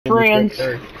friends.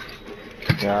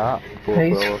 Yeah,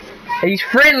 He's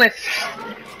friendless.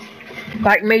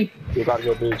 Like me. You gotta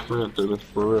go be his friend to this,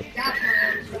 for real.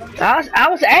 I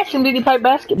was asking him, did he play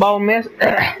basketball, miss?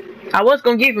 I was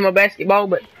gonna give him a basketball,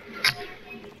 but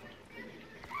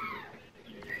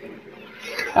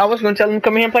I was gonna tell him to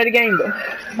come here and play the game, but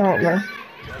I don't know.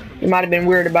 He might have been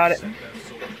weird about it.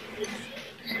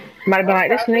 Might have been like,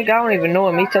 this nigga, I don't even know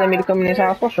him. He's telling me to come in his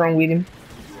house. What's wrong with him?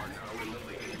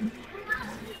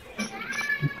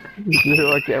 You hear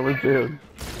what Cameron said?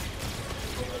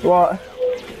 What?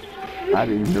 I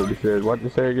didn't even know what he said. What did you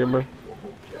say again, bro?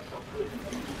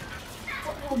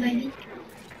 Oh, baby.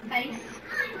 Face.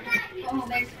 Oh,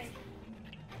 baby.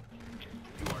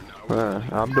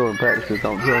 I'm doing practices,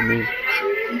 don't tell me.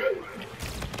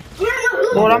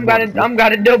 Lord, I'm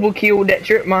got a double kill with that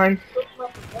trip mine.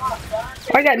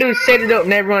 All I gotta do is set it up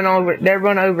and they run over it. They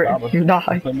run over it and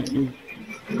die.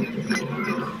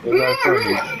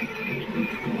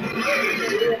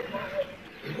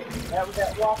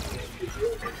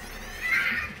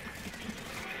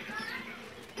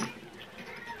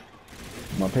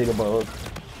 My peanut butter.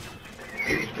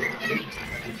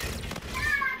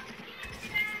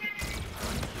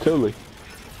 Truly,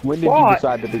 when did you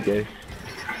decide to be gay?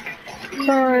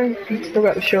 Sorry, still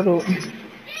got the shut up.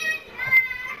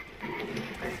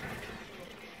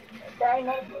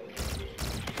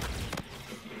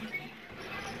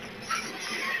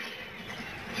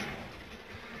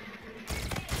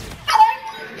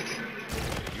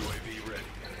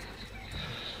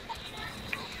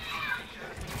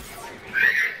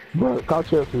 Bro, call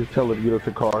Chelsea and tell her to get us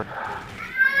a card.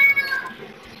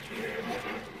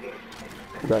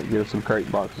 Got to get us some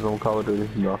crate boxes on Call of Duty.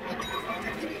 No.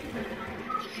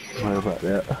 Worry about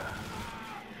that.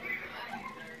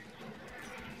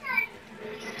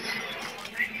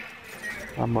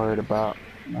 I'm worried about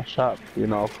my shop, you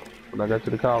know, when I go to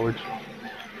the college.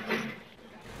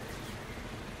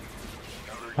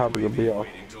 Probably gonna be off.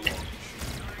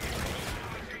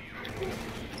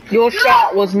 Your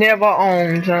shot was never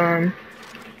on, son.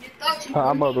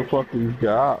 I motherfucking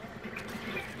got.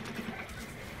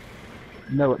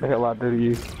 You know what the hell I do to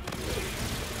you?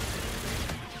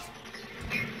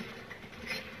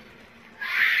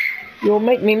 You'll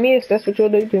make me miss, that's what you'll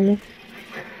do to me.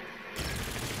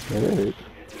 It is.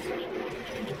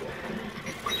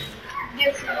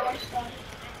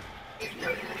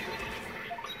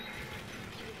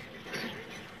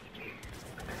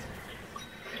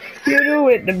 You do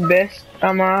it the best.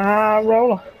 I'm a high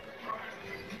roller.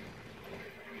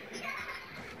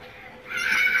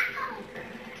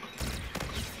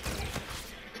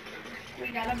 We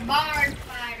got a barn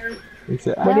fighter. He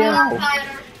said, What do you Barn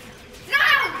fighter. No!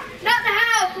 Not the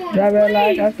house one. Drive it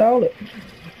like I stole it.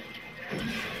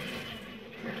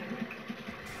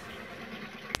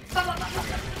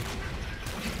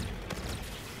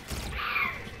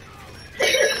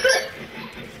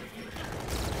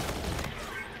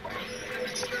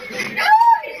 No,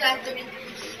 he's after me.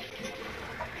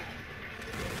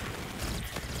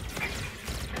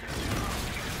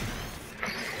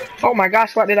 Oh my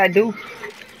gosh, what did I do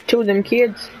to them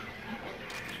kids?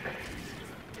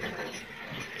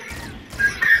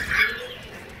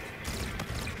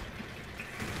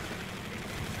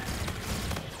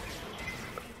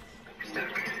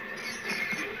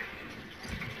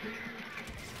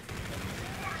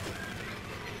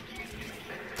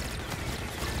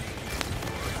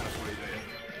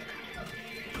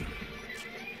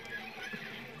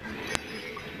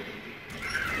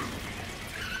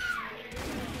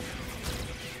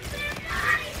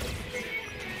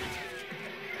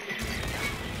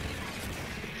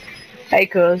 Hey,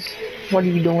 cuz, what are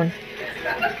you doing?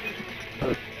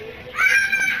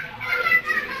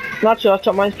 Not sure, I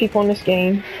talk about people in this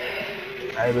game.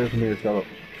 hey, listen here, shut up.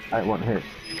 I ain't want to hear.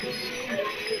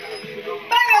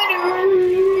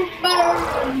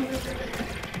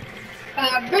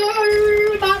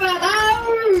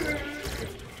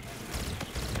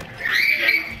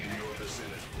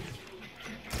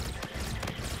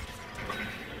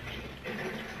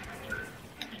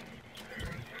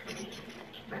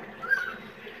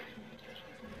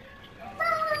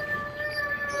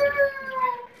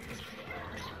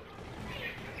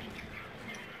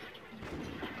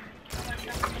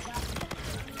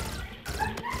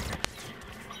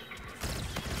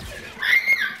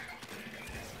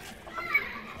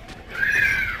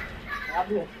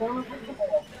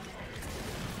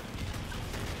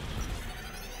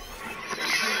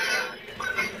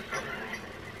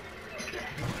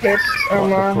 It's on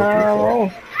my high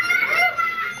roll.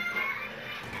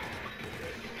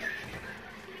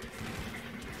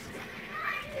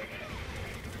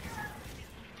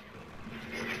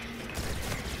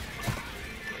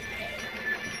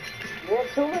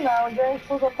 to me now when James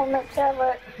pulls up on that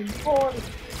Cadillac. He's born.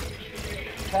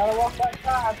 Gotta walk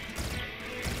outside.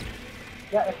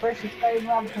 Got the freshest Dave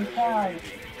Robinson time.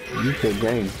 You said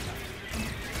James.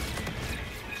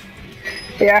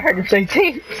 Yeah, I heard him say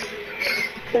team.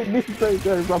 Hey, did you say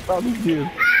James? I thought he did.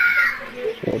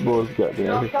 That boy's got I'm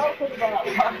down. talking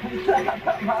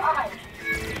about my eyes.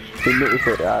 He meant to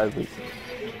say Isaac.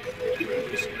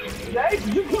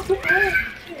 James, you put the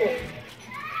shit.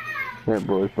 That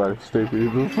boy's probably stupid.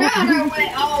 No, no,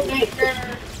 wait, all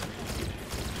backgr.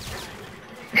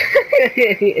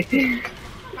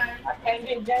 I can't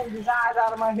get James's eyes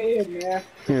out of my head, man.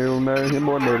 Hell no, him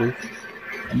more notice.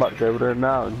 I'm about to go over there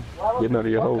now and get none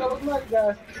of your hoes. I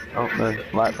don't know,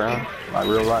 light brown, like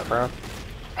real light brown.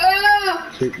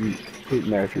 Oh!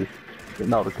 Shooting ashes.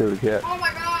 Getting all the killer cat. Oh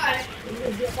my god!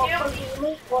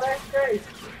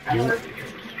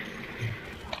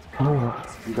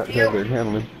 You got to have their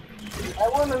handling. I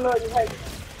want to know you hate.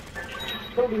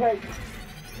 Who do you hate?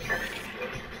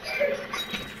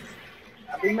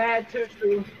 I'll be mad too,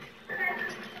 Stu.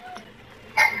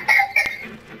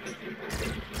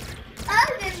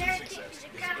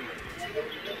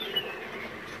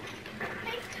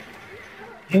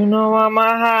 You know I'm a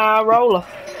high roller.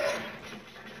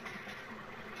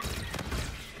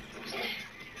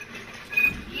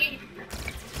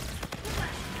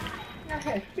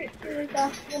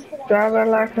 Driver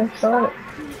license started.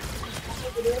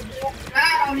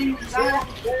 I don't even know.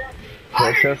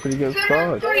 That's after you get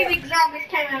started. 3 big zombies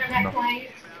came out of that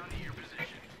place.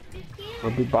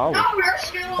 We'll be balling. Oh, they're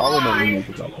still Balling on the alive.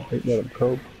 music. I think let them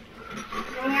cope.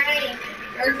 Right.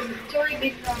 There's 3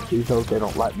 big zombies. These hoes, they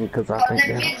don't like me because I think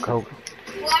they have coke.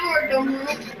 Flower donor.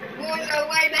 Boys go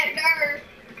way back there.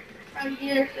 Oh,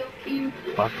 yeah, they're so cute.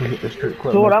 If I can hit the strip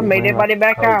club. Lord, I make it made rain everybody like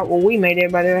back coke. out. Well, we made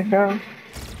everybody back out.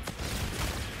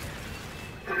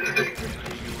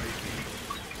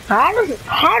 How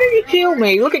did he kill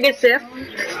me? Look at this, Seth.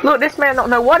 Look, this man don't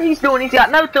know what he's doing. He's got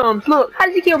no thumbs. Look, how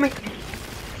did he kill me?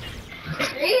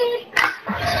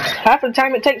 Half the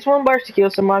time it takes one burst to kill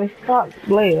somebody. God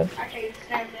bless. I can't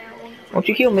stand that one. Won't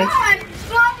you kill me? God,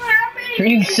 stop helping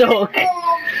me. You suck. Look at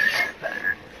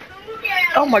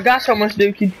Oh my gosh, how much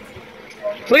dookie.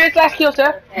 Look at this last kill,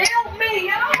 Seth. help me,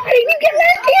 yo. Hey, you get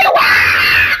last kill. Ah!